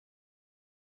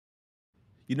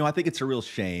I think it's a real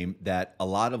shame that a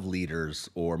lot of leaders,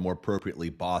 or more appropriately,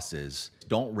 bosses,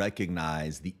 don't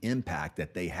recognize the impact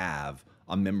that they have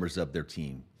on members of their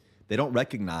team. They don't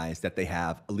recognize that they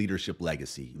have a leadership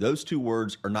legacy. Those two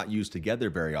words are not used together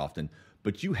very often,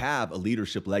 but you have a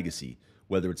leadership legacy.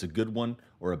 Whether it's a good one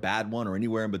or a bad one or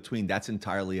anywhere in between, that's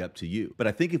entirely up to you. But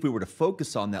I think if we were to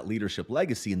focus on that leadership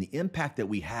legacy and the impact that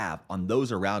we have on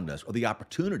those around us, or the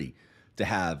opportunity to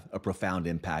have a profound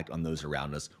impact on those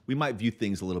around us, we might view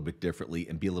things a little bit differently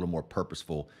and be a little more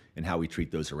purposeful in how we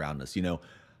treat those around us.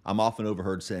 I'm often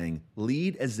overheard saying,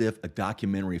 lead as if a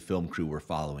documentary film crew were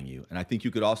following you. And I think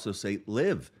you could also say,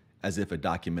 live as if a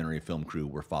documentary film crew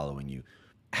were following you.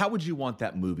 How would you want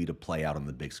that movie to play out on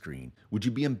the big screen? Would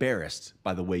you be embarrassed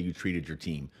by the way you treated your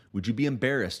team? Would you be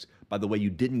embarrassed by the way you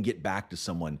didn't get back to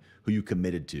someone who you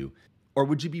committed to? Or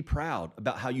would you be proud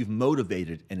about how you've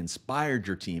motivated and inspired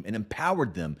your team and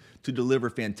empowered them to deliver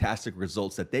fantastic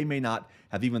results that they may not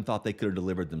have even thought they could have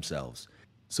delivered themselves?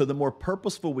 So the more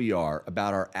purposeful we are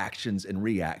about our actions and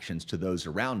reactions to those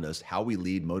around us, how we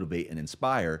lead, motivate, and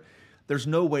inspire, there's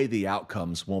no way the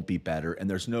outcomes won't be better, and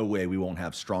there's no way we won't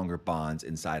have stronger bonds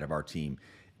inside of our team,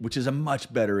 which is a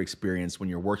much better experience when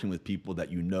you're working with people that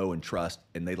you know and trust,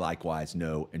 and they likewise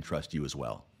know and trust you as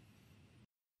well.